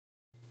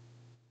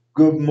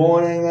Good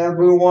morning,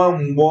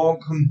 everyone.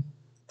 Welcome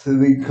to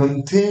the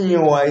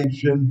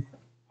continuation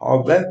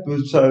of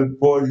episode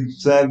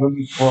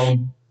 47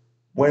 from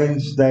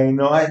Wednesday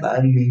night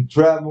and the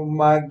travel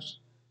mugs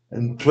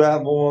and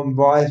travel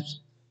advice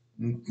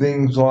and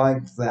things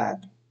like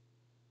that.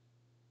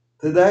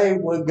 Today,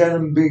 we're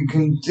going to be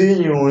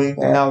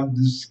continuing our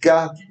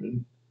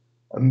discussion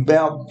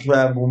about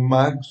travel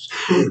mugs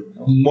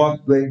and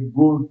what they're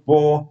good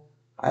for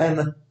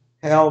and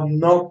how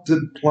not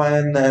to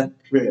plan that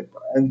trip.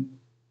 And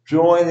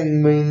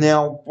joining me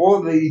now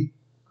for the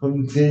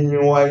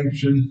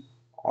continuation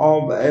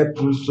of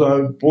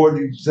episode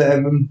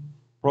 47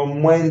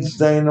 from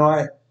Wednesday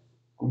night.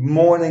 Good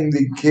morning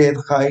to Kid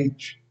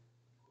H.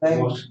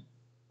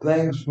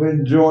 Thanks for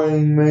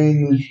joining me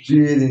in the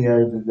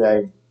studio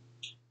today.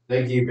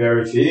 Thank you,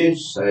 Barry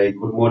Fierce. Say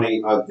good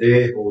morning out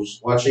there who's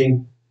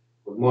watching.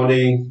 Good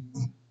morning.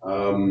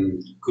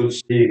 Good to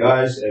see you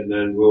guys, and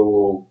then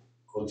we'll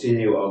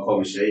continue our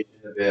conversation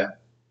about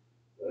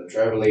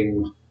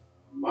traveling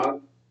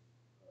month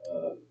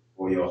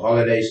for your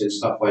holidays and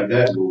stuff like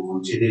that. We'll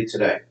continue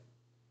today.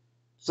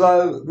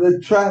 So the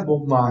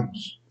travel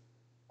mugs,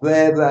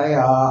 there they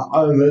are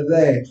over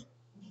there.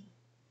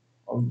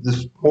 I've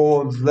just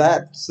paused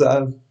that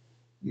so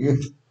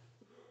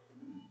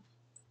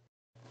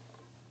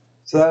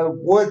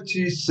what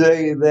you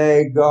see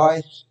there,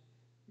 guys,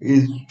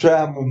 is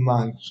travel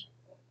mugs,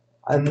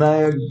 and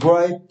they are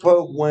great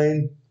for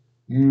when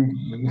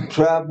you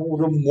travel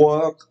to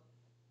work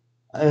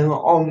and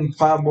on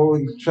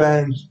public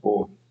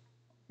transport.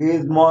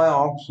 Here's my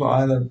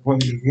offside for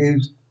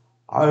his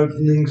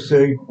opening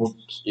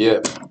sequence. Yeah,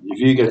 if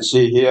you can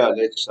see here,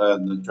 that's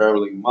the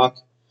traveling mug,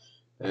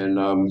 and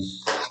I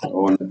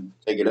want to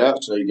take it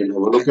out so you can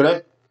have a look at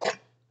it.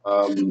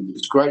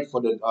 It's great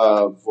for the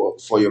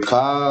for your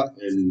car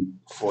and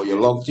for your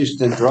long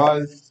distance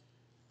drive.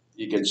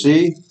 You can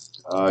see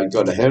you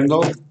got a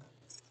handle.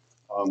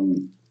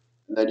 And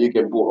then you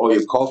can put all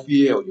your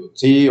coffee or your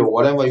tea or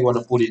whatever you want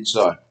to put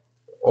inside.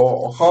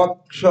 Or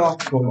hot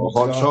chocolate. Or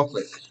hot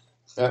chocolate.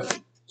 Yeah.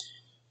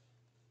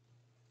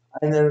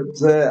 And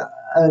it's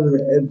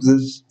a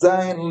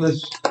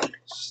stainless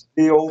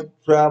steel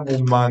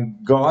travel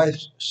mug,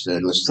 guys.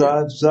 Stainless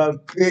steel. So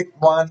pick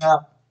one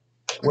up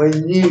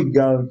when you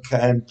go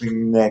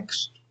camping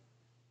next.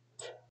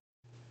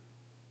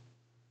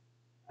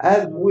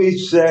 As we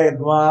said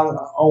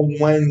on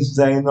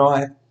Wednesday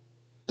night,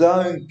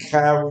 don't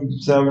carry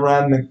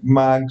ceramic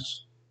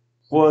mugs,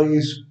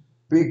 please,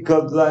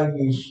 because they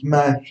will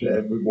smash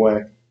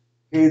everywhere.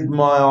 Here's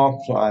my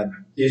offside.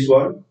 This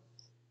one,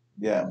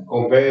 Yeah,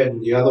 compared to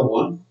the other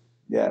one,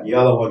 yeah. the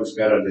other one is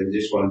better than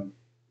this one.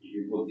 If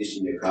you put this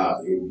in your car,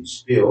 it will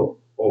spill,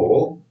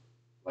 or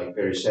like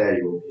Perry said,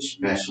 it will be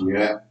smashing you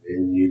out,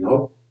 and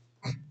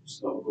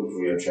it's not good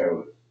for your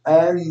travel.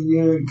 And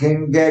you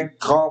can get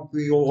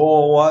coffee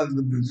all over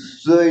the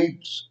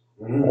seats,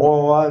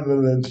 all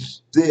over the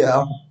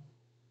steel,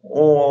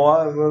 all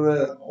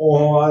over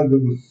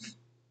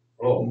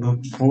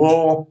the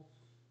floor,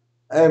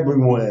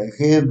 everywhere.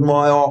 Here's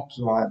my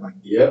offside.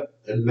 Yep,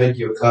 and make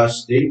your car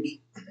stink,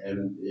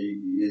 and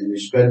you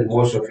spend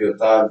most of your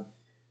time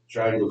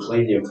trying to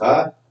clean your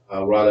car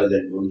rather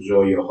than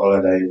enjoy your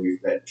holiday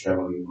with that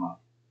traveling mug.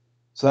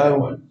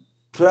 So,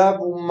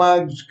 travel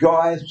mugs,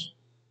 guys,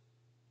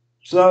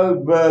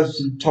 so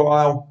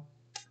versatile.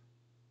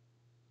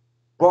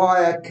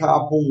 Buy a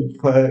couple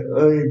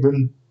for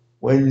even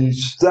when you're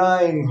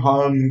staying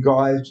home,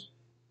 guys,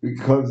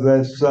 because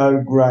they're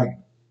so great.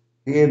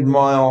 Here's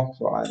my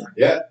offside.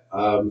 Yeah,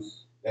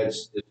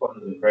 that's one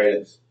of the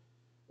greatest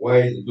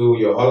way to do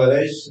your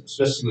holidays,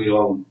 especially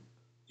long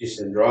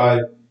distance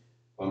drive.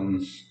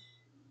 Um,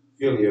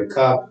 Fill your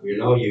cup,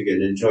 you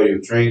can enjoy your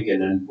drink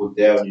and then put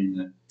down in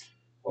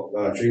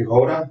the drink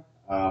holder.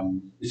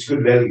 It's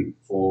good value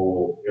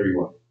for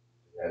everyone.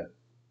 Yeah.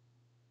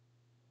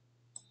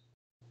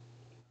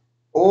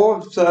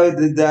 Also,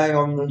 today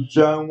on the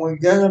show, we're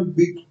going to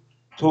be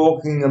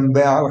talking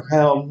about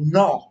how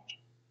not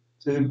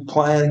to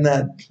plan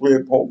that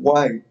trip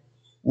away.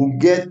 We'll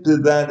get to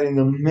that in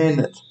a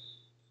minute.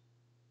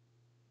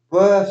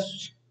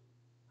 First,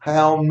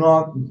 how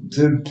not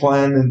to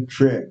plan a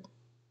trip.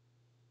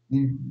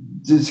 You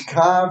just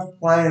can't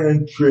plan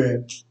a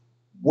trip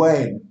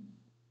when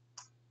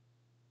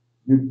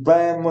your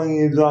family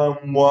is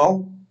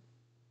unwell,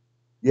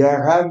 you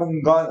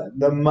haven't got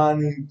the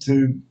money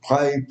to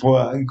pay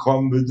for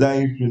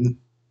accommodation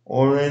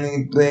or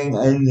anything,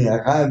 and you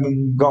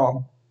haven't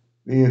got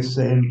the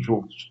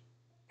essentials.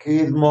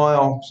 Here's my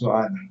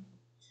offside.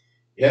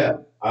 Yeah,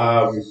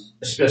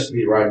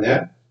 especially right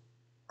now,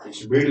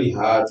 it's really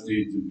hard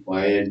to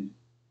plan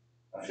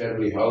a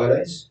family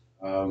holidays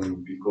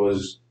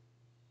because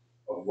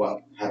of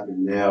what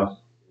happened now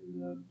in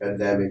the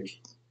pandemic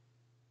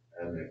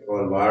and the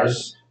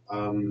coronavirus.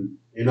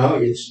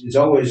 It's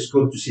always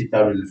good to sit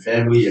down with the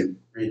family and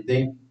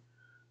rethink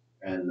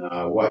and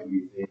what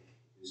you think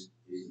is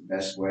the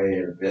best way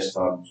and the best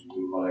time to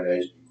do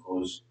holidays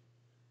because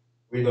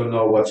we don't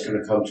know what's going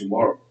to come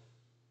tomorrow,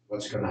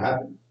 what's going to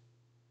happen.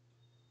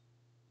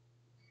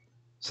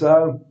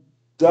 So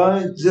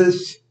don't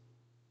just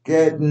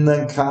get in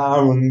the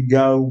car and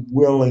go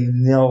willy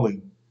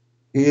nilly.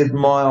 Here's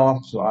my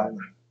offside.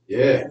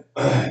 Yeah,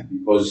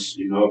 because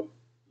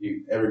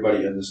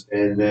everybody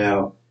understand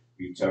now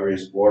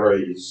Victoria's border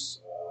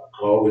is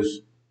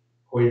closed,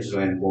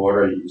 Queensland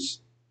border is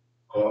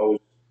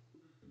closed,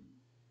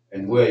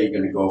 and where are you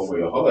going to go for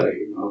your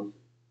holiday?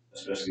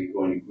 Especially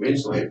going to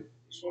Queensland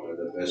is one of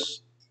the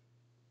best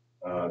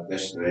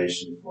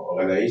destinations for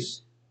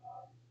holidays.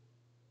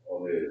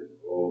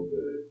 All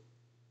the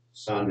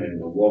sun and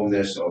the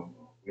warmness of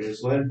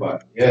Queensland,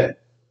 but yeah,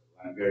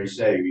 like Gary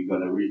say, we're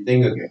gonna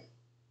rethink again.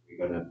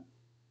 We're gonna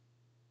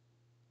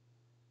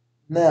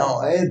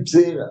Now, it's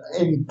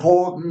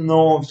important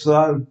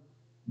also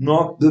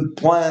not to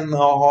plan a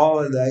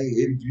holiday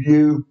if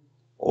you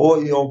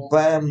or your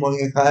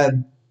family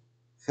have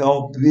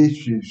health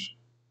issues.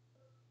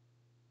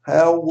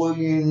 How will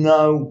you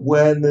know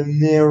where the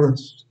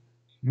nearest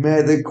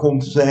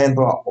medical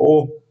center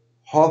or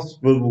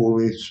hospital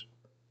is?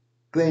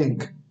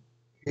 Think,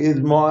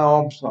 here's my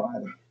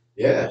upside.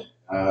 yeah,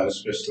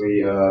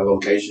 especially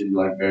location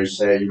like Gary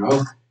say,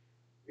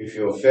 if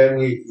your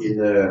family in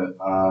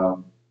a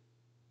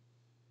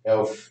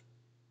health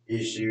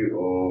issue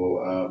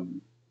or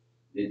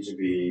need to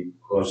be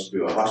close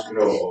to a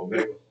hospital or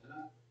medical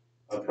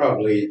center,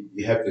 probably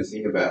you have to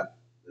think about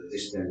the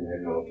distance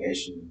and the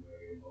location where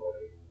you're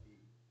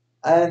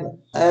going.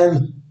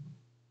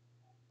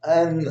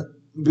 And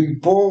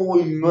before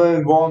we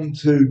move on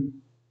to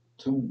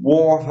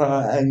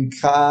water and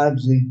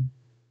cars and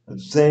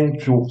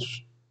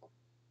essentials,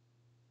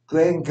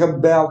 think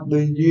about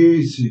the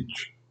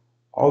usage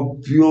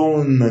of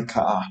fuel in the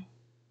car.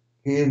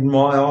 Here's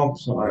my All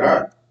upside.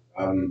 right.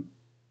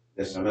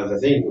 That's another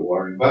thing to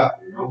worry about.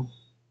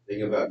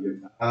 Think about your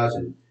cars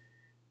and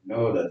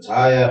the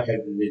tire have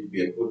need to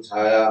be a good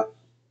tire,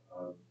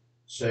 uh,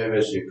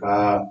 service your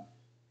car,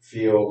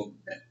 fuel,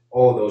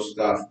 all those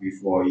stuff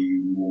before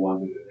you move on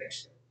to the next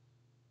step.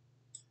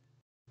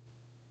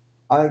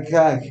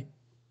 Okay,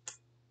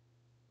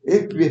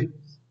 if you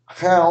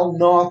how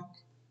not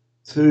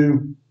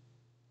to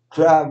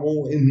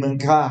travel in the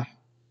car.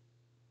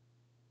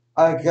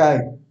 Okay,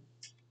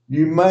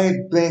 you may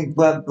think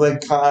that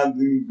the car's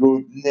in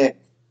good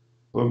nick,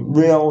 but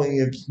really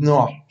it's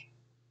not.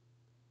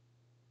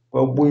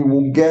 But we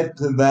will get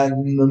to that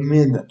in a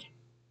minute.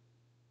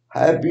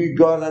 Have you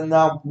got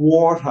enough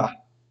water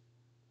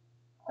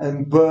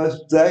and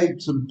first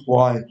aid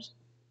supplies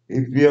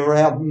if you're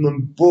out in the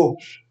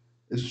bush,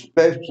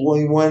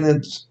 especially when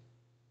it's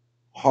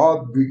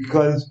hot,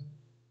 because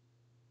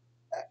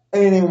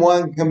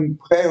anyone can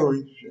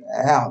perish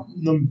out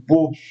in the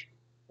bush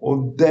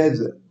or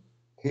desert?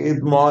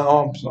 Here's my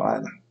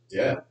upside.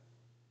 Yeah,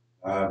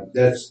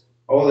 that's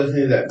all the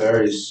thing that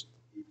varies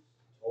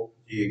talking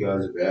to you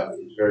guys about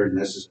is very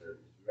necessary.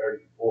 It's very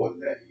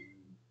important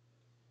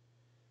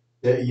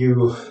that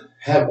you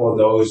have all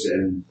those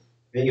and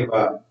think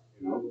about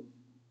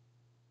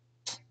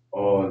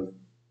on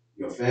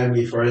your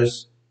family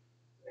first,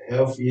 the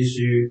health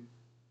issue,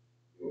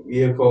 your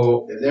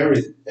vehicle, and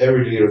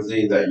every little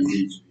thing that you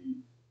need to be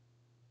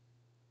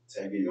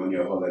taking on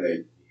your holiday.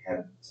 You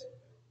have to take.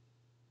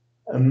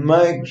 And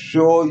make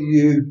sure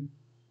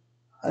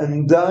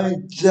and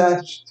don't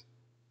just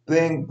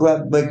think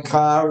that the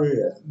car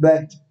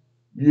that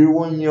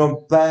you and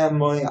your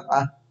family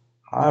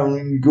are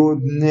in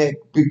good nick,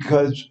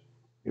 because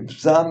if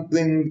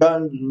something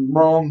goes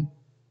wrong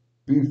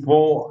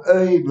before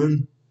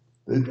even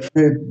the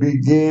trip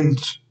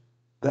begins,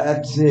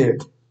 that's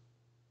it.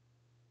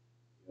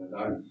 You're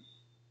done.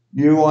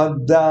 You are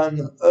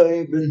done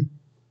even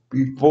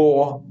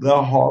before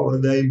the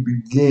holiday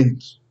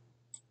begins.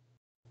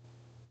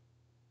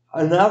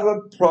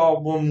 Another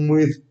problem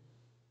with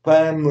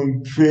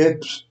family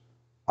trips,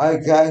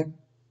 okay,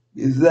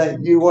 is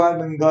that you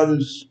haven't got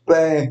a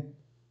spare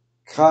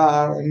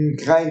car in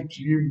case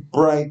you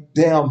break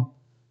down.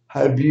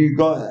 Have you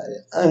got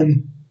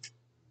and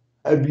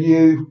have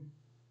you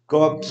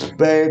got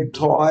spare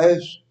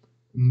tires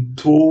and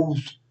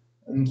tools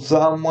and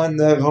someone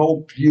to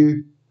help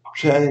you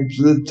change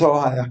the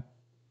tire?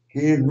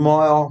 Here's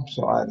my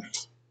upside.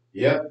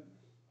 Yep.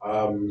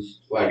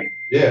 Like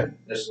yeah,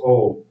 that's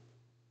all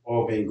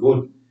been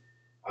good.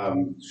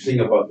 Think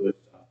about those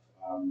stuff.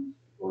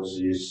 Because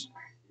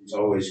it's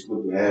always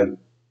good to have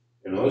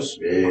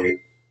spare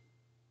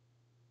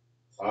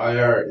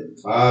tire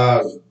and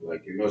cars,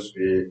 like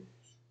spare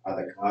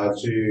other car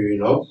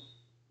to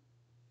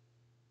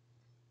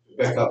to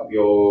back up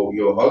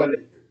your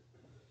holiday.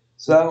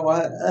 So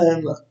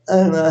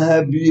and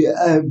have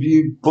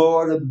you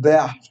thought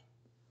about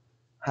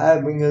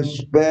having a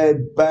spare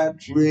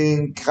battery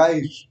in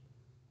case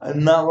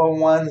another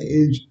one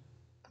is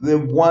the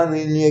one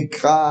in your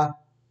car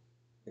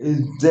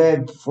is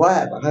dead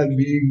flat? Have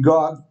you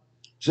got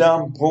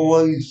some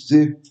police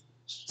to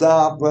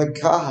stop the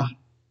car?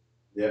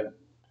 Yeah.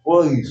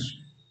 Please.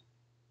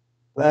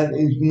 That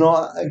is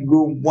not a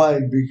good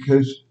way,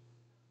 because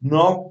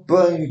not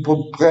being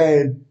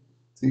prepared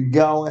to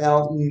go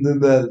out into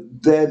the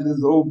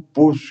desert or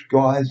bush,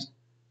 guys,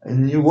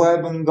 and you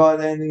haven't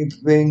got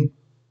anything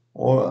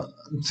or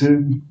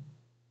to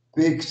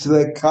fix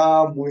the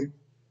car with,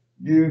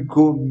 you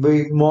could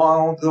be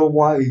miles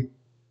away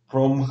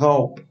from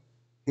help.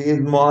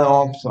 Here's my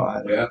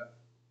offside. Yeah.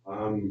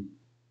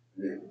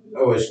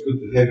 Always good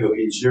to have your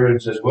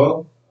insurance as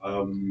well.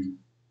 Or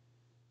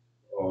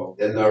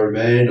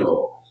NRMan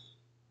or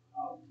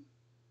um,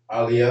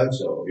 Allianz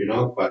or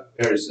but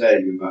per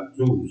se you got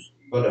tools.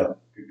 You gotta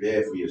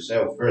prepare for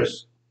yourself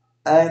first.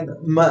 And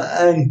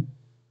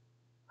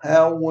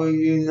how will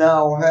you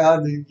know how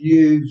to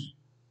use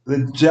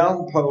the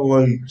jumper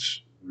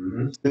leaks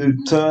to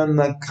turn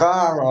the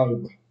car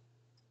over,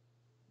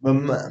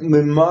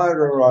 the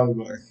motor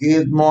over?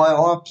 Here's my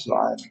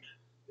offside.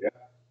 Yeah,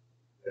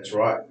 that's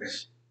right.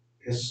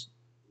 It's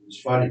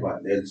funny,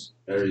 but he's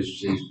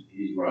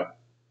right.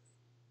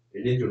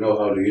 You need to know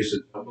how to use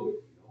it properly.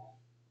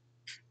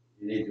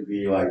 You need to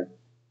be like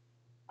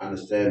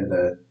understand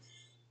that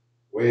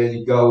where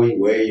you're going,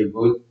 where you're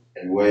good,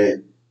 and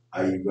where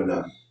are you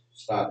gonna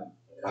start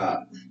the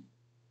car.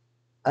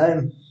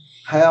 And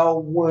how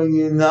will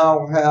you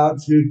know how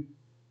to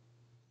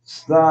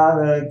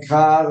start a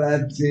car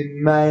that's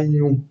in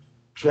manual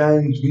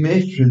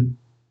transmission?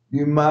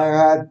 You may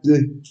have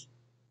to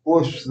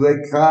push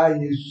the car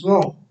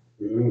yourself.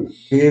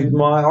 Here's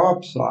my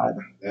upside.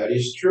 That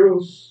is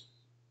true.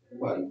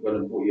 Well, you're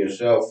gonna put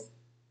yourself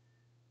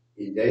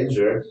in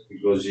danger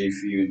because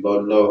if you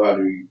don't know how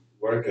to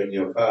work on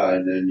your car,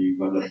 and then you're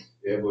gonna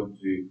be able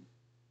to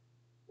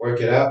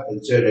work it out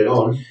and turn it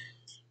on.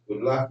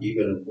 Good luck.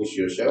 You're gonna push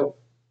yourself.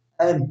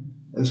 And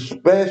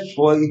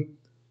especially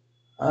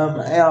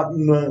out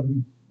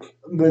in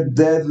the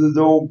desert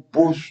or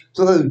bush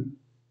too.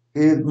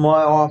 Here's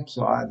my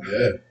upside.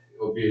 Yeah,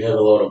 you'll be have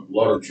a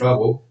lot of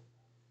trouble.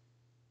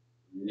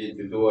 You need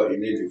to do it. You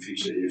need to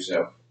fix it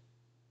yourself.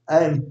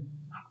 And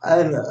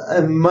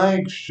and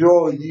make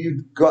sure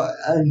you've got,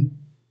 and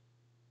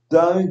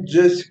don't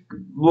just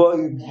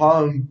leave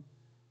home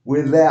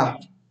without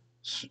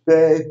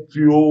spare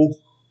fuel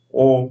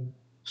or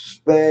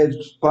spare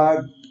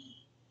spark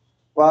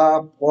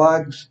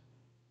plugs,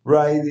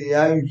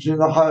 radiation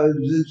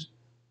hoses,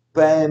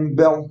 fan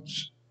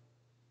belts,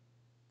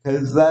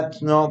 because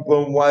that's not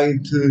the way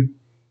to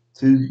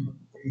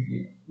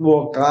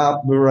look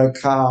after a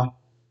car.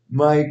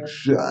 Make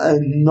sure,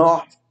 and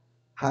not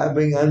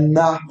having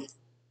enough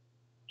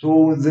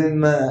tools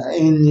in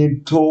your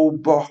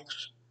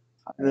toolbox.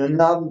 And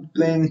another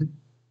thing,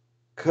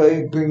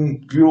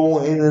 keeping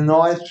fuel in an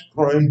ice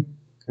cream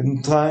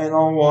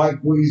container,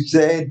 like we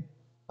said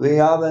the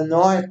other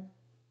night.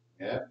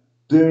 Yeah.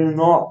 Do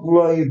not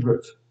leave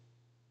it,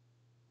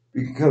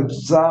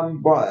 because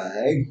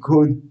somebody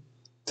could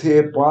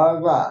tip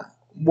over.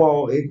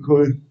 Well, it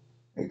could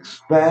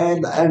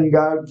expand and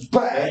go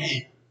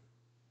bang.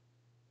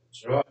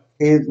 That's right.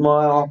 Here's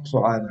my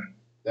oxidizer.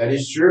 That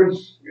is true.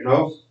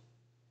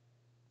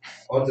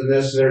 All the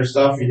necessary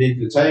stuff you need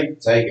to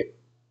take it.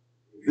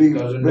 If it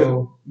doesn't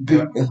know.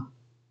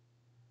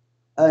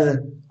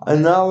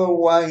 Another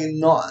way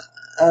not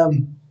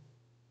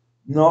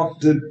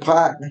to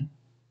park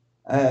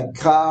a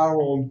car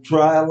or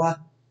trailer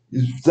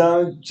is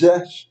don't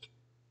just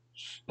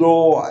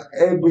store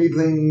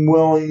everything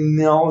willy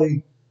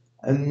nilly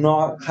and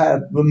not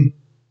have them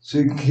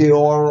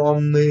secure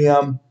on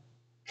the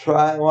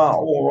trailer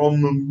or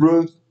on the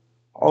roof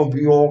of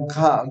your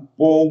car,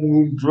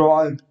 four-wheel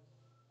drive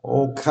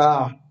or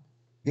car.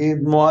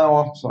 Here's my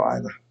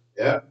offsider.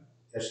 Yeah,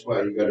 that's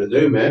what you got to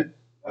do, man.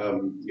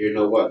 You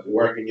know what to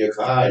work in your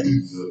car.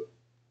 You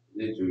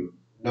need to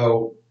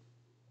know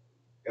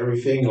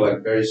everything,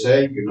 like Barry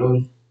said.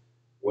 When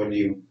when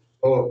you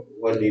pull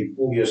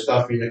your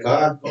stuff in the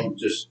car, don't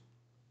just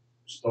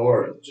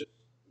store it. Just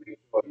make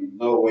sure you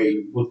know where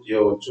you put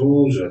your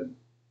tools and.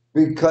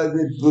 Because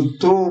if the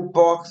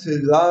toolbox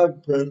is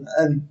open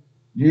and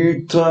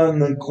you turn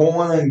the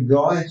corner,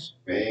 guys,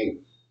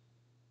 Bang.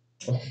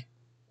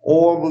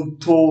 all the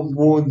tools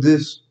will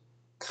just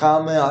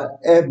come out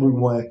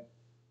everywhere.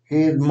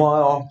 Here's my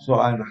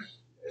offsider.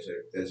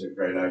 That's a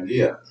great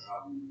idea.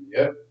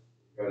 Yep.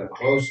 You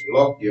gotta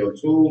lock your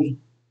tools.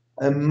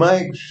 And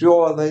make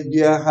sure that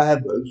you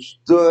have a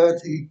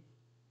sturdy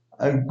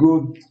and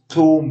good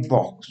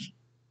toolbox.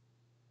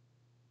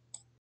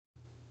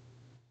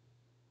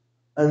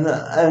 And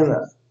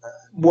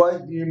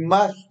what you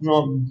must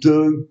not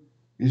do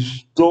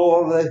is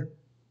store the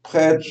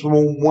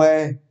petrol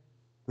where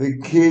the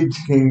kids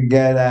can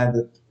get at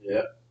it.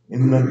 Yeah.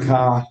 In the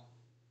car.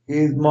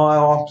 Here's my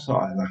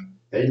offsider.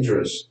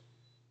 Dangerous.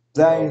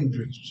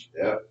 Dangerous.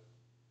 Yeah.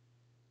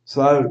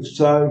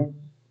 So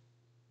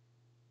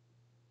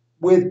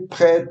with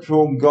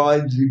petrol,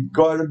 guys, you've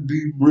got to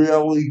be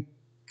really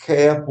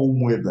careful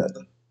with it.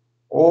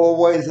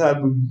 Always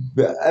have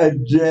a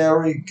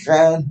jerry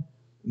can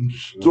and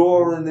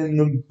store it in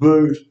the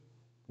boot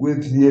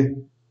with your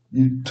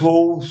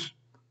tools.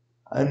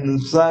 And the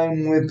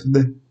same with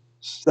the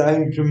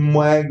station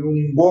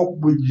wagon. What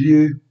would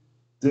you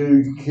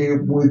do,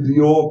 kid, with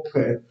your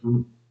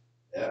petrol?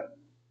 Yeah.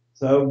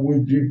 So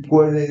would you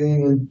put it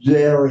in a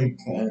jerry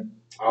can?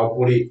 I'll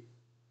put it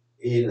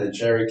in a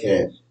jerry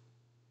can.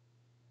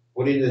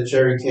 Put it in a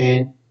jerry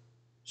can,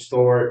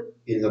 store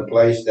it in a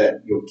place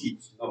that your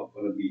kids not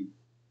gonna be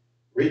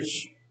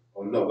rich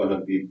or not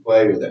gonna be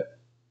play with it.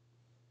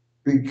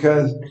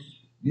 Because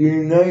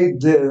you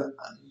need to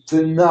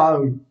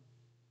know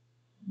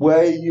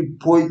where you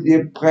put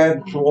your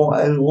petrol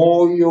and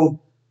all your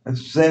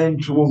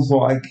essentials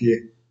like your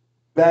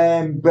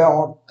fan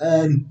belt,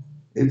 and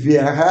if you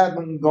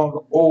haven't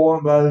got all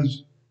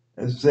those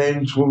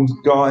essentials,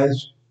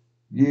 guys,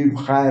 you've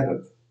had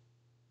it.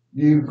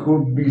 You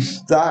could be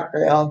stuck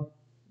out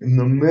in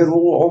the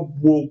middle of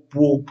whoop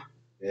whoop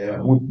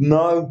Yeah. with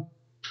no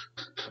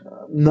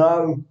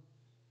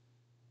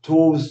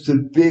tools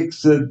to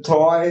fix the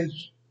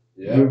tires,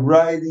 your Yeah.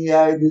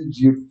 radiators,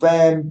 your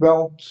fan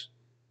belts,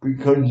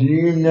 because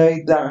you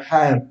need to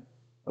have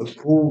a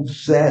full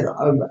set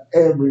of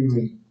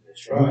everything,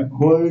 That's right.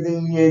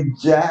 including your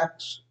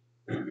jacks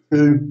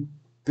to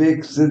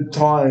fix the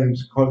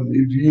tires. Because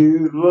if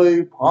you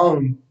leave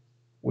home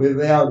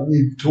without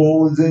your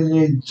tools and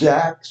your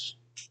jacks,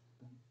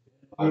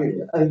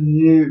 and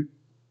you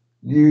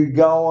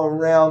go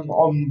around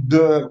on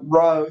dirt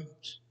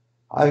roads,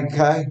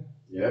 okay,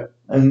 Yeah.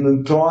 and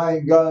the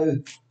tire goes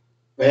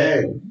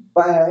Bang.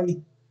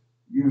 bang,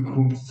 you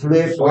can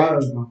flip Flip.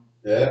 over.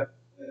 Yeah.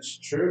 That's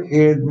true.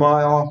 Here's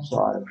my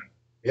offside.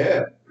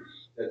 Yeah.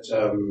 That's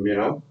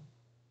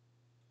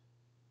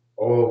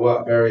all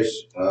what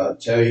Barry's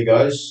tell you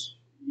guys.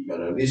 You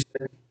gotta listen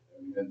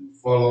and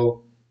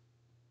follow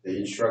the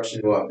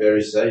instruction what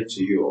Barry say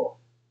to you all.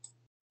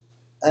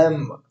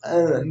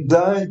 And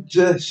don't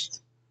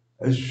just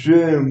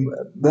assume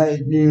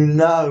that you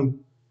know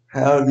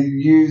how to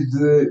use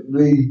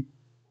the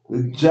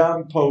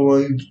jumper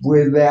leads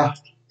without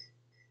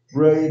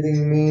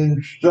reading the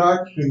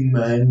instruction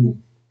manual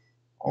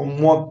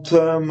on what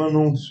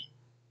terminals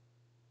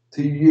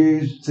to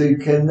use to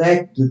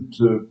connect it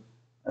to.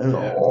 And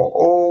Yeah.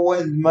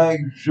 always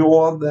make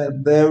sure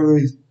that there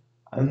is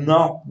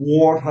enough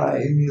water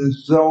in the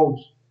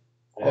cells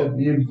of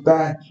your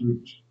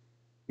batteries.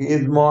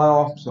 Here's my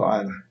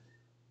offside.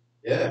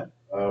 Yeah.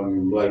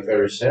 Like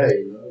Barry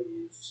say,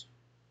 you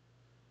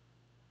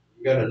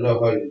gotta know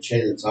how to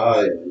change the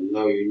tire.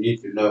 You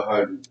need to know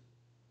how to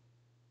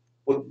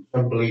put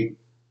complete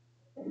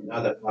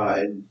another car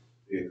in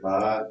your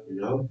car.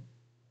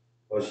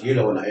 Because you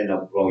don't want to end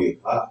up blowing your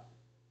car.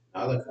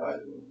 Another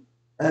car.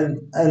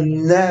 And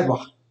never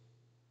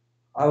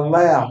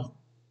allow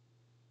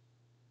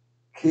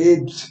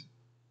kids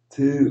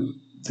to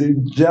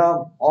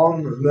jump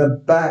on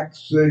the back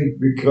seat,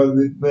 because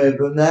if there's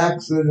an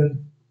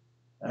accident,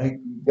 they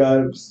can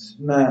go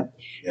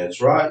smash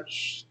That's right.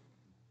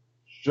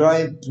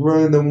 straight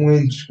through the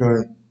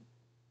windscreen.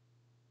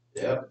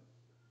 Yep.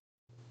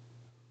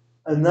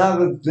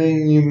 Another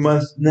thing you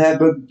must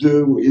never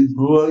do is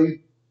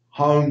leave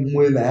home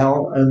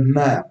without a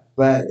map.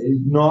 That is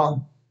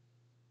not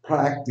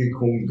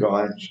practical,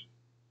 guys.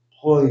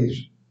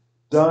 Please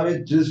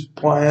don't just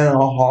plan a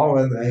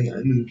holiday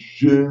and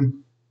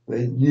assume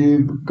that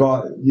you've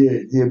got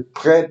your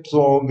preps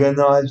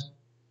organized,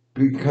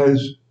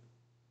 because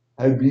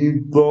have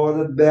you thought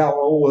about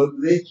all of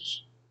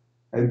this?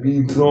 Have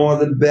you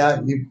thought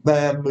about your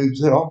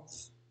family's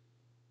health?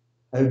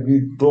 Have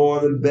you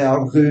thought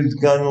about who's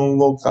going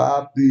to look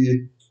after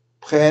your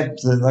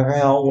pets and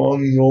how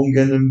long you're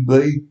going to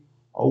be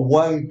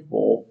away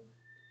for?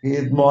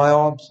 Here's my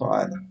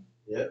offside.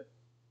 Yep.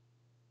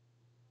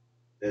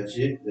 That's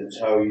it. That's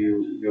how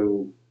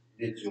you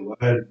need to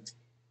learn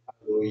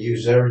to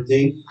use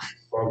everything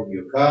from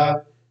your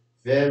car,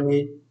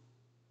 family,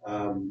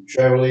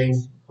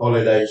 traveling,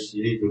 holidays.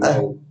 You need to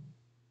know.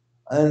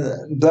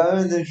 And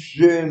don't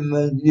assume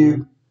that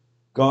you've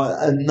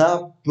got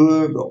enough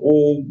food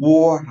or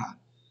water,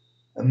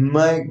 and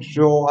make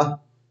sure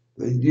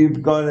that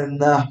you've got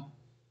enough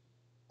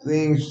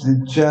things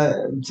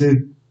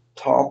to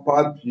top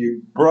up your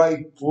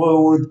brake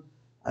fluid,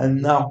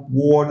 enough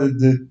water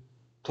to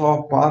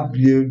top up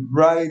your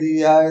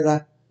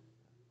radiator.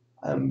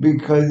 And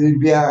because if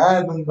you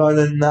haven't got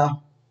enough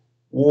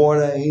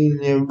water in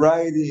your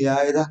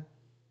radiator,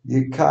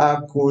 your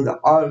car could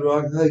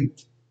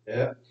overheat.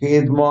 Yeah.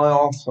 Here's my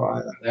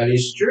offside. That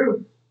is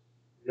true.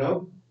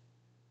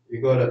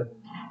 You gotta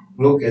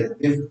look at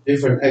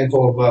different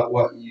angle about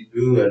what you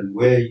do and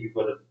where you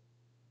gotta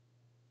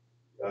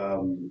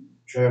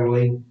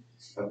traveling,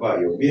 about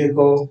your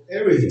vehicle,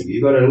 everything.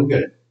 You gotta look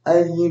at it.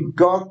 And you've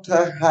got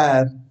to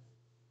have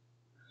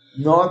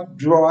not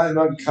drive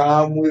a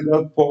car with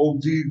a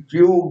faulty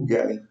fuel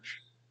gauge.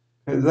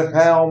 Because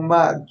how,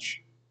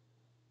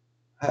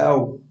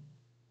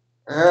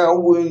 how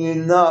will you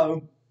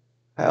know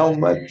how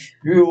much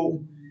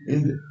fuel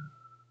is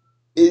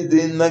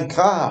in the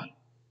car?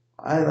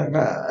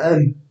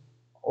 And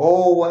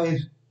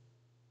always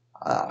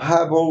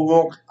have a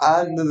look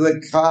under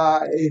the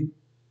car if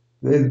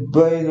there's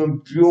been a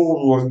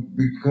fuel leak,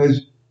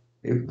 because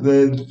if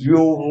there's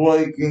fuel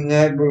leaking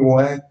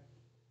everywhere,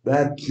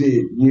 that's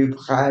it. You've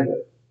had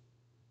it.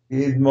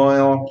 Here's my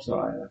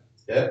offside.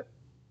 Yeah,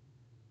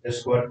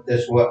 that's what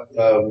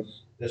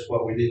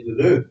we need to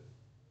do.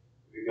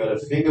 We gotta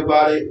think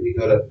about it. We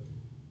gotta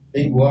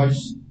think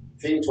once,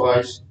 think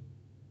twice.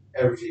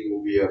 Everything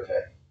will be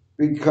okay.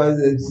 Because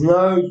it's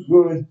no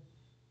good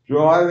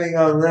driving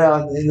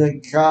around in a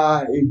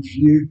car if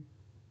you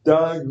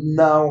don't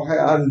know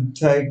how to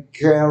take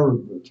care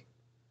of it.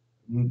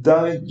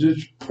 Don't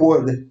just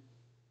put the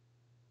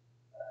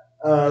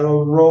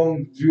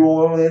wrong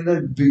fuel in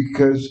it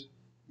because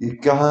your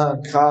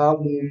car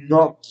will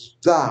not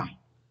start.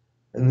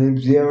 And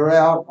if you're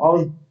out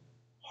on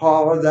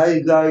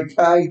holidays,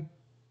 okay,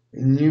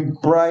 and you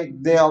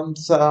break down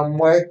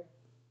somewhere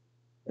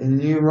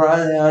and you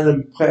run out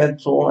of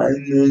petrol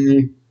and then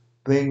you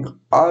think,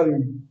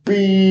 oh,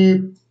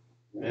 beep,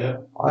 Yeah.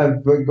 I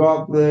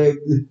forgot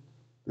the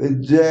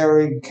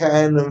jerry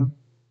can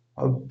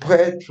of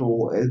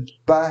petrol. It's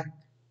back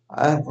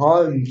at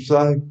home,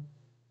 so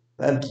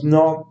that's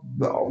not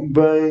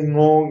being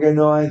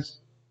organized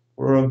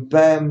for a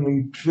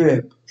family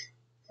trip.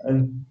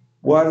 And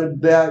what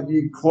about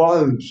your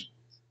clothes?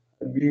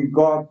 Have you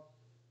got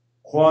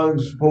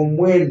clothes for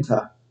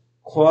winter,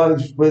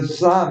 clothes for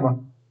summer,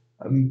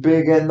 a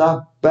big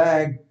enough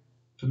bag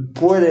to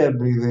put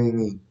everything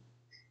in?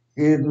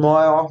 Here's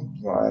my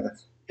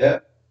office. Yeah,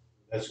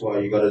 that's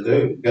what you gotta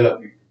do. You gotta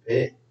be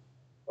prepared.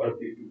 Gotta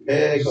be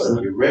prepared,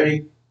 gotta be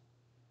ready.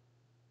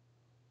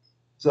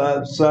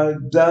 So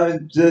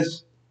don't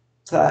just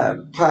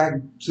pack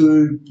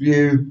too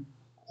few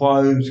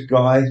clothes,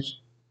 guys.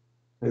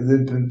 Because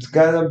if it's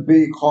gonna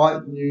be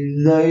hot, you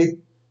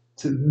need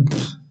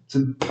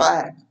to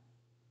pack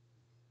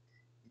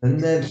the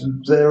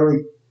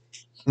necessary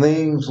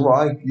things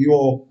like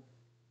your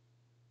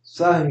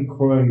sun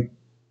cream.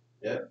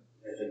 Yeah.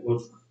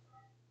 Good.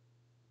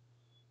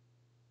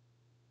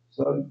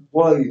 So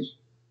please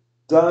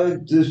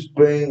don't just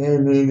be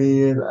an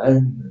idiot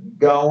and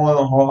go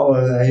on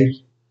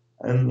holidays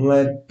and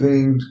let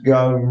things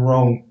go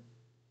wrong.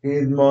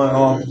 Here's my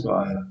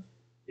offside.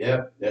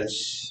 Yeah,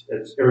 that's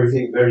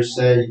everything very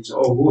sad. It's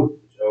all good.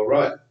 It's all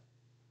right.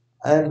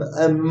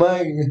 And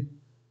make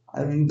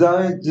and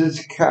don't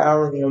just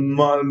carry a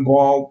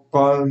mobile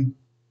phone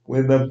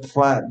with a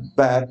flat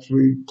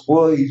battery.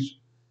 Please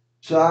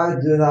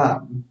charge it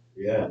up.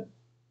 Yeah.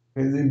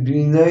 Because if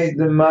you need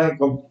to make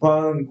a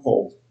phone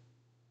call,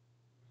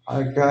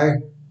 okay,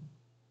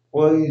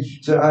 please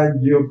charge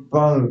your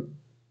phone.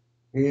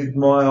 Here's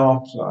my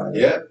offside.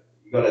 Yeah.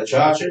 You gotta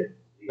charge it.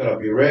 You gotta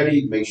be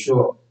ready. Make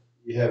sure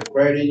you have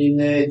credit in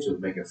there to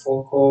make a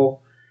phone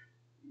call.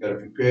 You gotta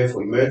prepare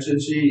for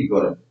emergency. You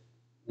gotta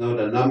know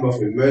the number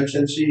for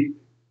emergency.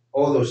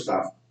 All those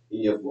stuff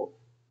in your phone.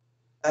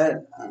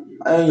 And,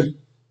 and,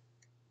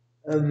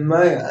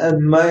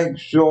 and make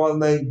sure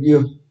that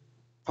your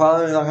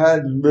phone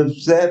has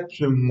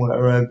reception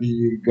wherever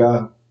you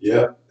go.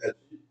 Yeah.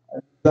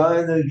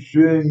 Don't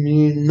assume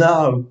you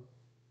know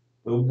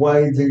the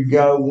way to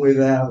go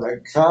without a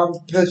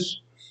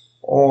compass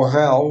or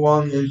how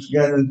long it's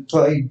going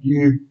to take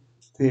you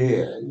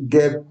to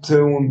get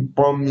to and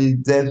from your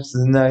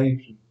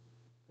destination.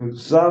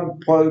 Because some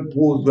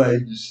people, they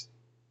just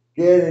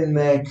get in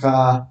their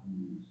car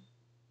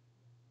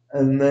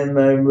and then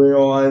they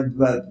realize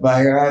that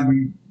they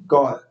haven't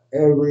got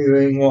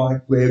everything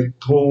like their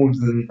tools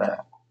and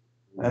that.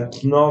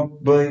 That's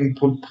not being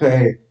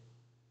prepared.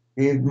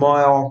 Here's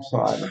my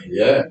offside.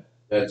 Yeah.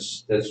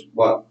 That's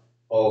what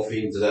all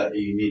things that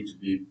you need to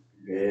be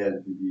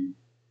prepared to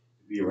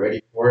be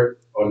ready for it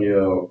on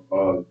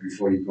your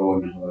before you go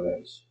on the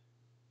holidays.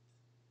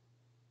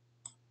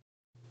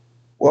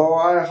 Well,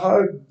 I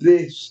hope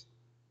this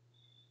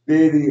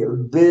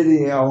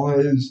video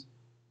has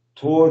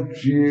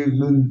taught you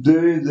the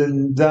do's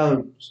and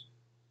don'ts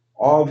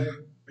of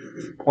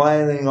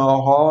planning a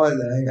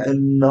holiday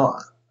and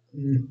not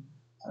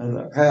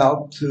and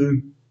how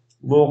to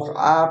look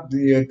after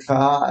your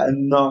car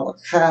and not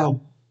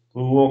how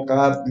to look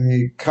after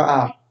your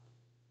car.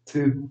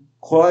 To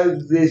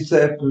close this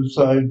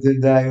episode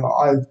today,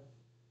 I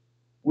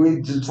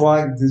would just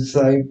like to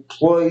say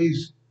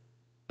please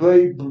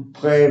be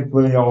prepared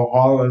for your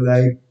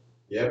holiday.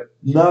 Yep.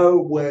 Know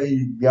where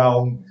you're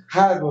going.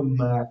 Have a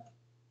map.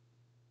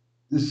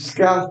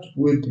 Discuss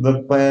with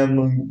the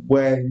family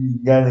where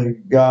you're going to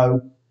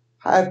go.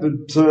 Have a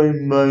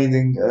team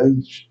meeting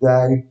each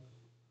day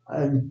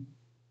and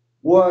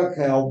work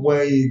out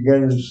where you're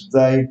going to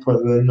stay for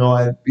the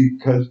night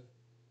because,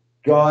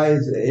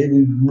 guys, it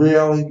is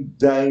really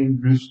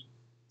dangerous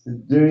to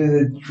do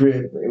the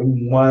trip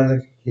in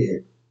one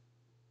hit.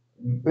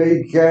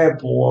 Be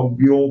careful of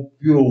your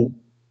fuel.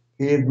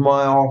 Here's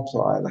my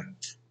offside.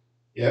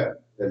 Yeah,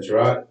 that's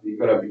right. You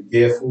gotta be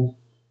careful.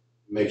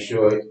 Make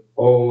sure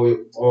all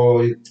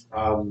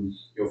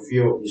your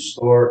fuel is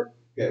stored.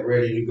 Get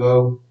ready to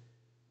go,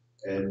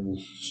 and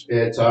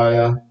spare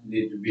tire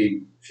need to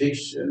be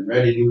fixed and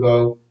ready to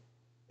go.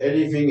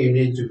 Anything you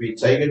need to be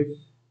taken,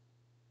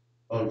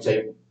 don't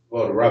take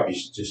all the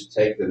rubbish. Just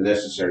take the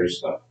necessary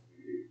stuff.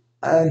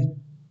 And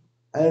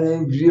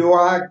and if you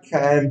are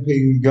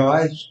camping,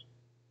 guys,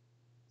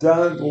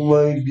 don't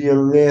leave your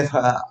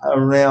litter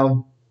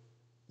around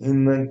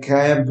in the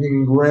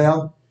camping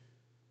ground.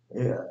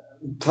 Yeah.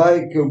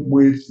 take it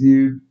with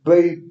you.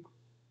 Be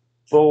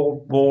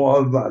thoughtful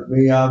about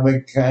the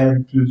other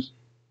campers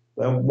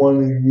that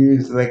want to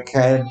use the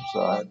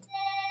campsite.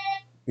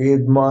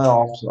 Here's my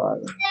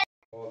offside.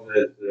 All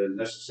the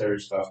necessary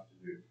stuff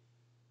to do.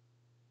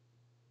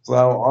 So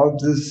I'll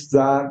just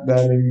start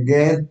that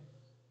again.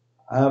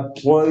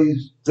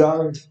 Please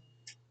don't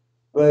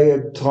be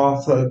a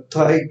tosser.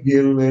 Take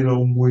your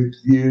little with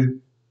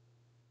you.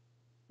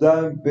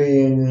 Don't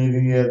be an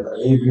idiot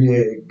if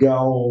you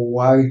go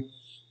away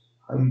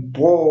and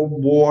pour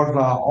water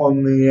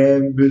on the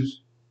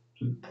embers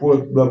to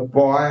put the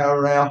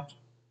fire out.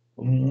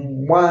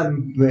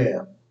 One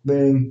thing,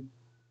 then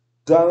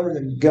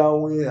don't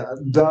go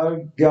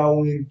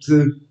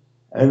into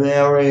an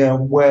area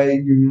where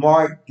you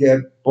might get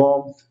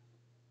bombed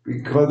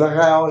because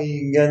how are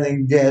you gonna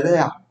get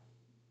out?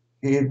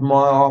 Here's my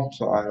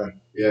offside.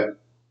 Yeah,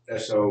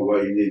 that's all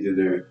what you need to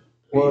do.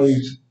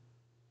 Please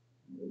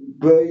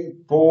be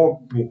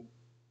thoughtful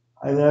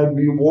and if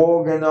you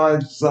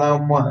organize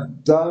someone,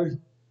 don't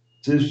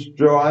just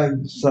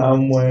drive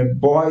somewhere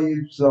by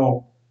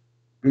yourself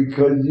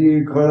because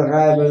you could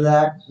have an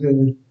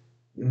accident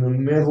in the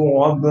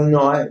middle of the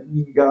night and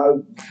you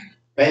go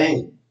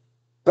Bang!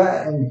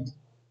 bang.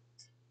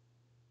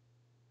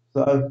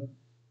 So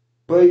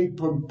be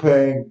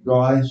prepared,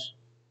 guys.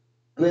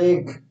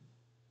 Think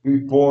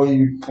before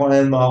you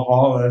plan the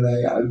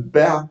holiday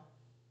about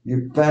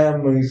your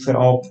family's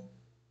health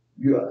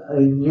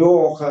and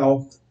your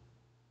health,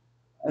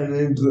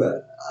 and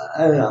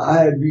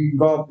have you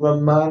got the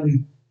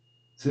money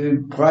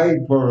to pay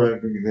for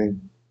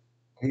everything?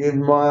 Here's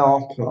my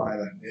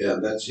offside. Yeah,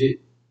 that's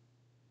it.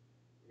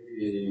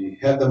 If you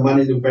have the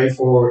money to pay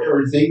for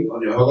everything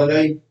on your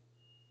holiday,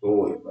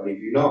 do it. But if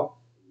you're not,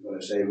 you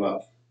gotta save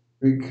up.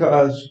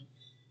 Because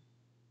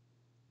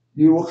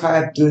you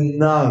have to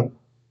know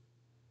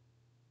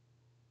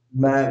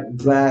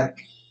that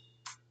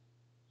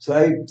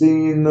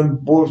safety in the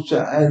bush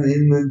and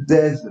in the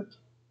desert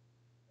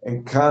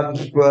it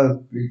comes first.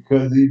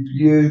 Because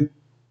if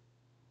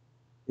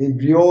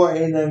you're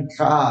in a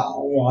car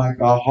like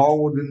a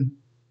Holden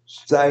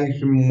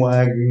station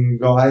wagon,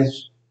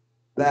 guys,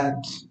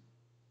 that's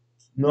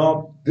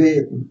not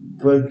fit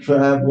for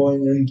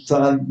traveling and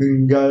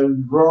something goes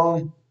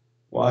wrong,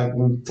 like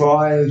with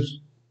tires,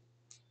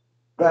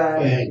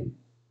 bang,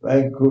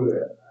 they could,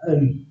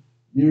 and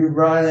you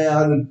run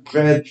out of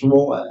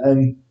petrol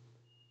and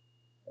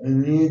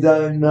you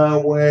don't know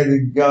where to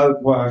go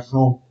for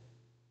help.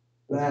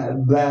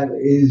 That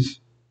is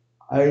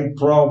a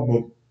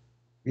problem.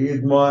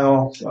 Here's my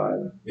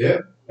offside.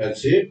 Yeah,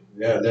 that's it.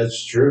 Yeah,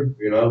 that's true.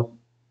 You know,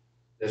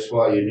 that's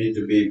why you need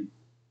to be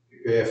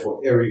prepared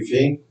for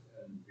everything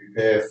and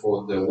prepare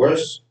for the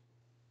worst.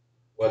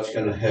 What's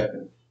gonna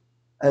happen?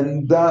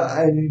 And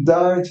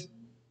don't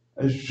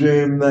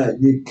assume that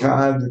your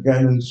car's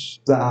going to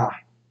start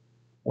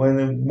when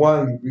it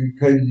won't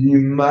because you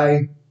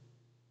may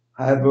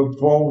have a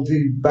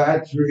faulty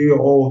battery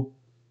or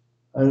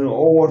an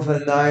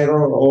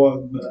alternator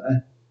or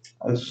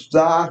a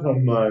starter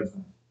motor.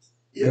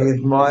 Yeah.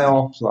 Here's my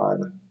offside.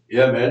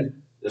 Yeah,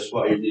 man. That's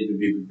what you need to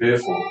be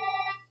prepared for.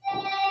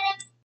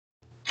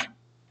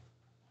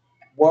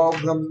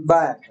 Welcome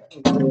back.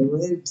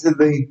 We're into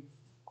the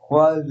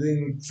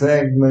closing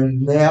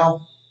segment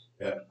now.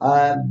 Yeah.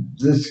 I'm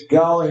just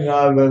going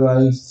over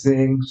those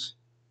things,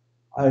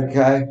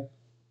 okay?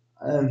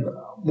 And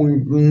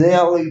we've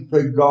nearly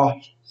forgot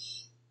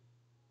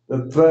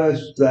the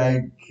first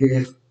aid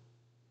kit.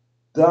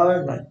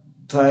 Don't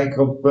take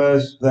a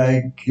first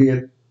aid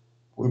kit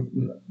with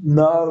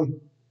no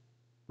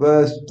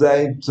first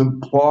aid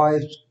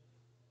supplies.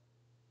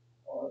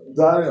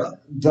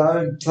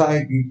 Don't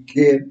take a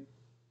kit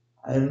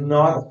and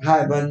not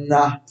have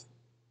enough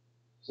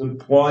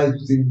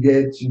supplies to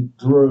get you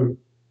through.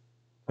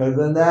 Because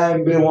an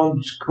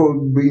ambulance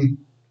could be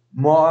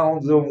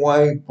miles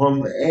away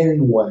from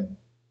anywhere.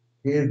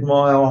 Here's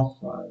my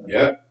offside.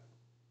 Yeah.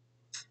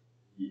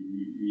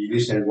 You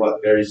listen to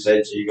what Barry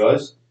said to you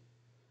guys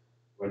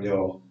when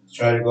you're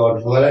trying to go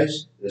on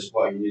holidays. That's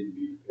what you need to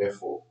be prepared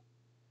for.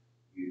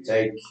 You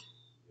take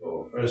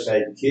your first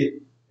aid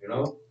kit, you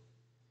know.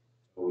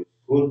 So it's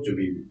good to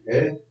be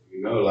prepared,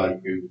 you know,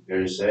 like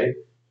Barry said.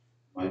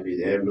 Maybe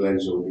the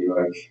ambulance will be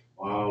like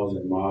miles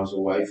and miles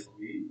away from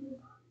you.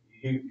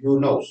 Who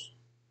knows?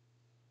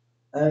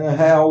 And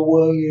how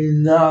will you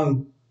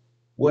know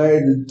where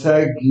to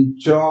take your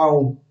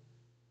child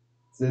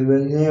to the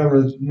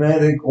nearest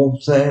medical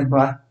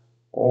center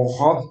or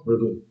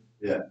hospital?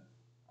 Yeah.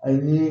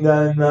 And you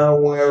don't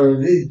know where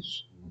it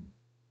is.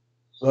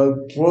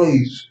 So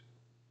please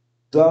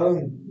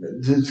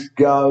don't just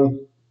go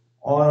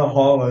on a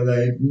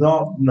holiday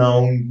not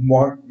knowing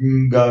what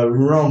can go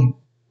wrong.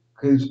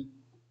 Because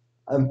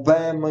a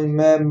family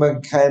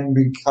member can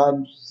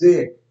become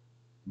sick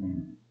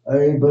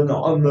even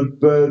on the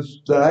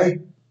first day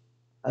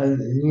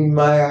and you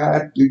may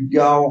have to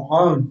go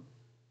home.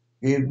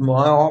 Here's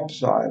my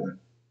offside.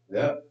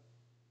 Yeah.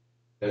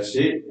 That's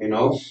it, you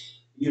know.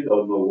 You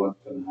don't know what's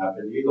gonna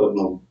happen. You don't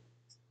know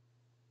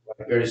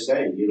like Barry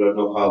saying, you don't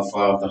know how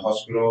far the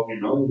hospital,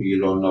 you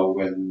don't know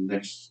when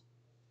next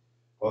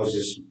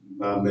closest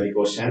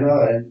medical center,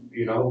 and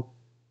you don't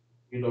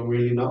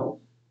really know.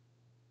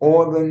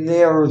 or the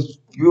nearest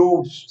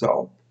fuel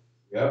stop,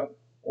 Yeah,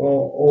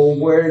 or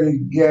where to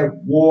get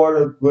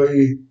water for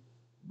your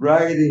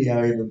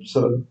radiator.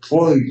 So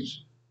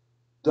please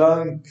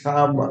don't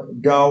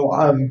go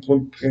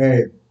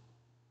unprepared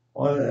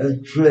on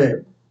a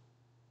trip,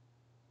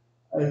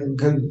 and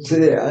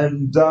consider,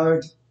 and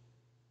don't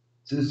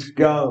just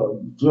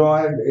go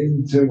drive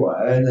into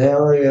an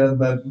area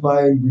that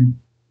may be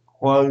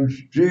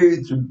closed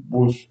due to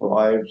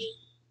bushfires.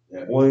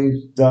 yeah,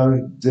 Please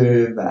don't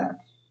do that.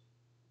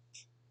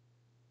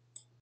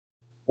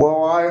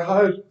 Well, I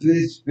hope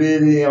this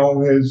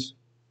video has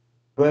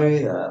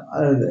been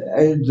an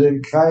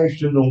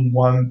educational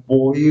one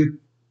for you.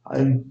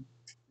 And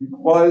to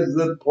close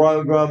the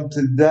program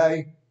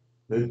today,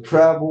 the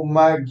travel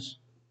mags,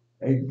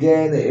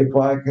 again, if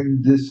I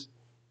can just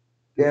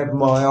get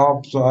my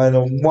upside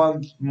on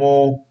once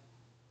more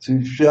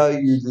to show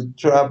you the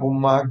travel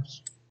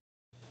mags.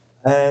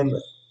 And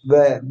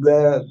there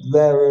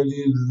it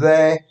is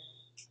there.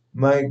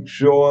 Make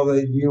sure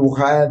that you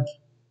have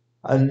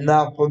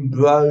enough of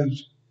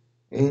those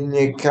in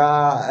your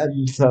car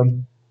and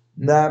some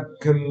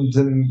napkins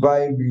and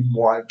baby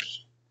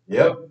wipes.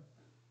 yep,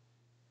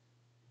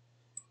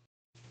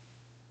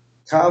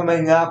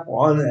 Coming up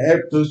on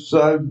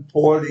episode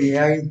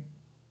 48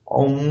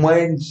 on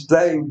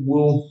Wednesday,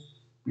 we'll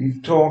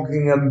be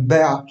talking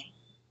about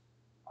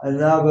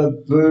another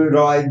food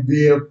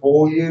idea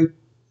for you,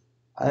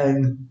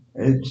 and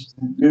it's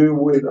to do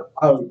with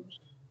oats.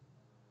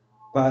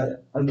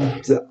 But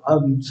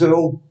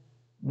until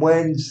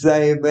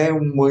Wednesday,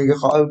 then we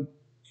hope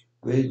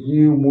that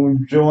you will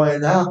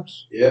join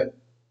us yep,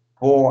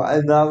 for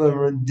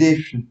another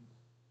edition.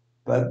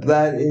 But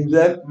that is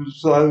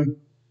episode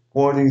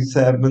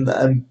 47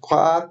 and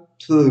part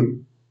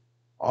 2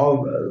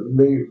 of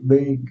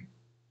the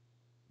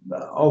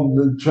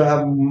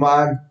travel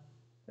mug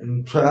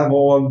and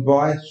travel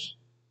advice.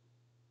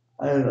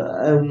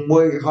 And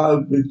we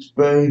hope it's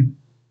been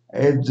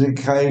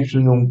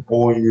educational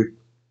for you.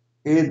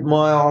 Here's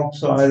my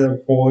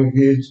outsider for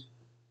his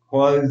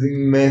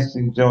closing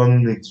message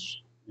on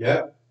this.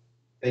 yep.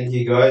 Thank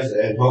you guys,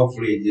 and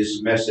hopefully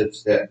this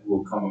message that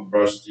will come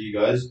across to you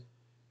guys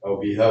will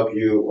be help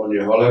you on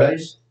your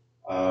holidays.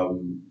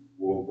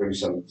 We'll bring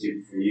some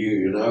tip for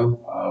you.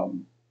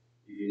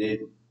 If you need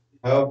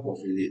help or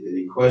if you need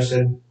any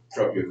question,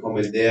 drop your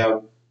comment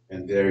down,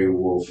 and Barry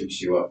will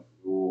fix you up.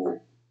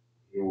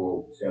 He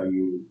will tell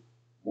you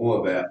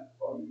more about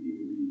what you.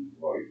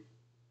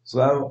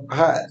 So,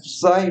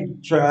 safe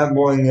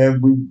traveling,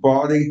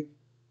 everybody.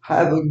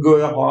 Have a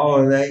good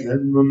holiday,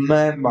 and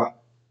remember,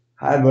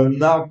 have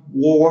enough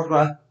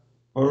water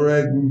for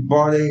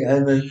everybody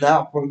and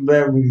enough of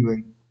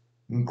everything,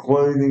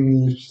 including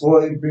your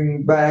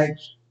sleeping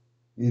bags,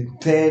 your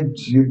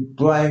tents, your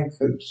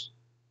blankets,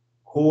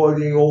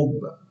 cordial,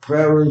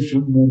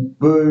 perishable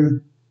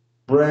food,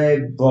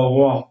 bread, the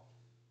lot.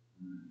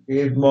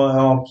 Here's my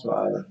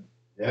outsider.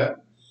 Yeah,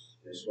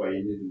 that's why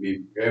you need to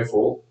be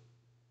careful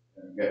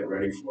and get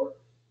ready for it.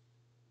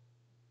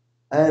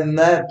 And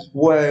that's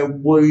where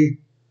we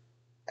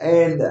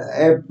end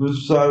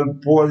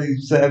episode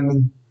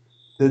 47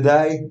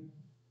 today.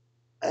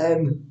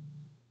 And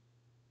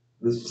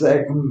the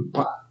second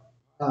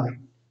part.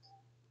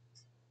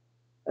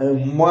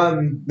 And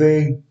one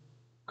thing,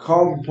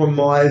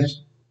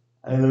 compromise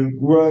and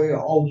agree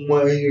on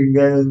where you're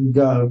going to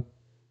go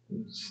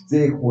and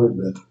stick with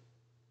it.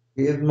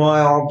 Here's my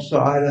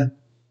outsider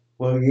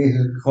for his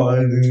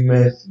closing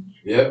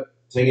message. Yep.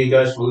 Thank you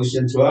guys for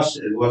listening to us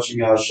and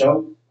watching our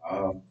show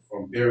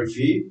from Barry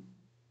Fee.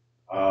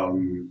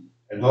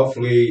 And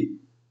hopefully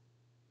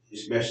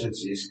this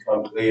message is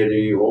come clear to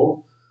you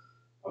all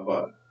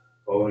about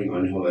going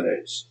on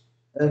holidays.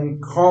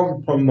 And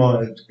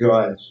compromise,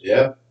 guys.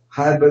 Yep.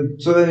 Have a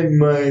team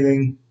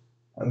meeting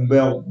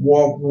about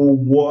what will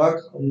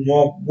work and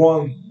what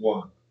won't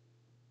work.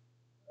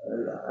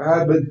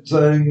 Have a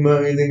team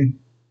meeting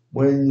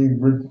when you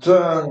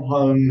return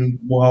home as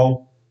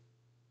well.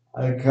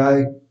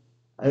 Okay?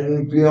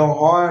 And if you're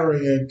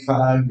hiring a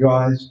car,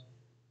 guys,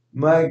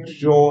 make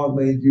sure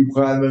that you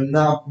have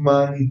enough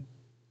money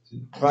to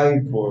pay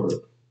for it.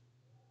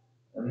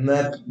 And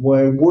that's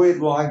where we'd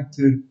like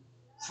to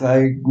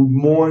say good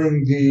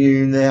morning to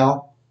you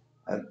now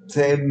at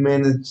 10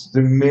 minutes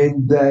to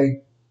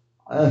midday.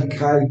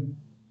 Okay,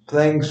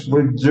 thanks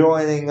for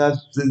joining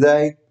us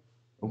today,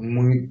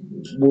 and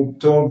we'll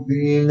talk to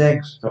you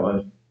next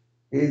time.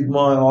 Here's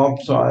my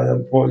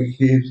outsider for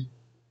his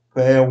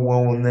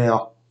farewell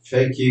now.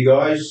 Thank you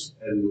guys,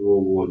 and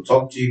we'll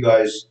talk to you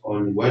guys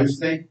on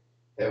Wednesday.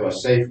 Have a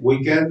safe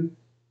weekend,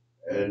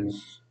 and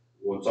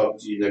we'll talk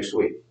to you next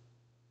week.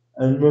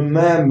 And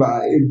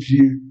remember, if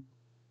you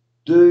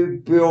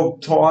do feel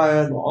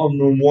tired on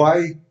the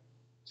way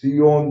to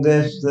your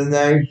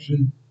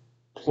destination,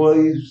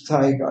 please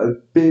take a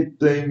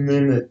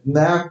 15-minute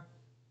nap,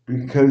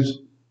 because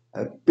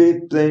a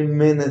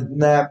 15-minute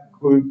nap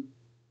could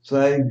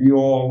save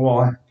your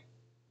life.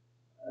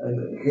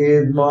 And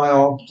here's my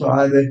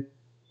outsider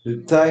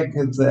to take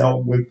us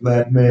out with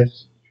that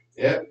message.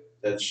 Yeah,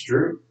 that's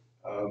true.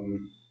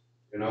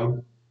 You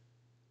know,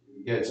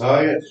 you get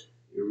tired,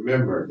 you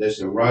remember there's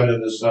a right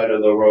on the side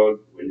of the road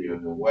when you're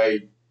on the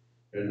way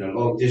in a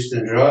long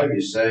distance drive,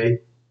 you say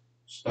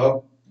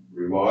stop,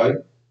 rewind,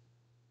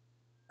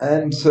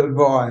 And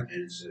survive.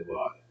 and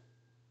survive.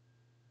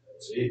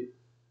 That's it.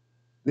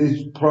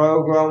 This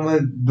program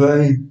has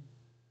been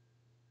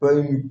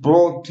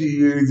brought to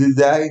you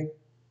today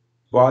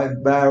by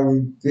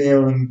Barry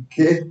Fearing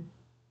Kid,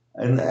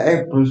 and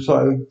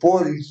episode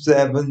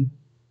 47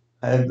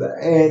 has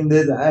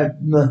ended at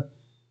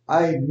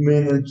 8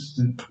 minutes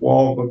to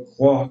 12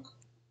 o'clock.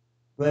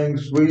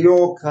 Thanks for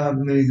your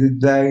company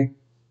today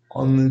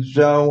on the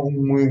show,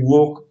 and we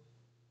look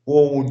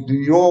forward to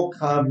your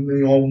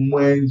company on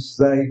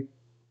Wednesday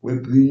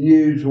with the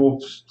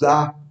usual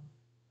stuff.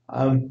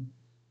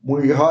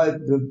 We hope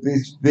that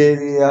this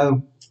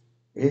video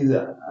is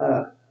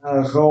a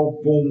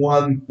helpful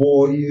one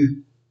for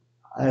you,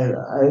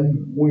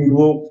 and we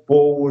look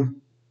forward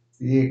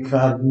to your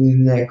company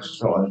next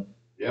time.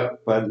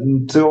 Yep. But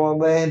until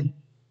then,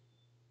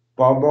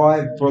 bye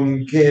bye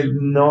from Kevin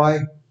and I.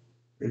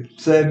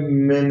 It's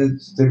 7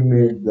 minutes to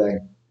midday.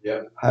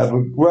 Yep. Have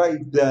a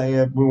great day,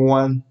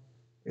 everyone.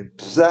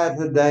 It's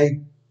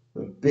Saturday,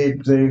 the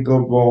 15th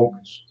of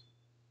August.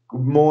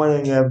 Good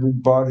morning,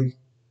 everybody.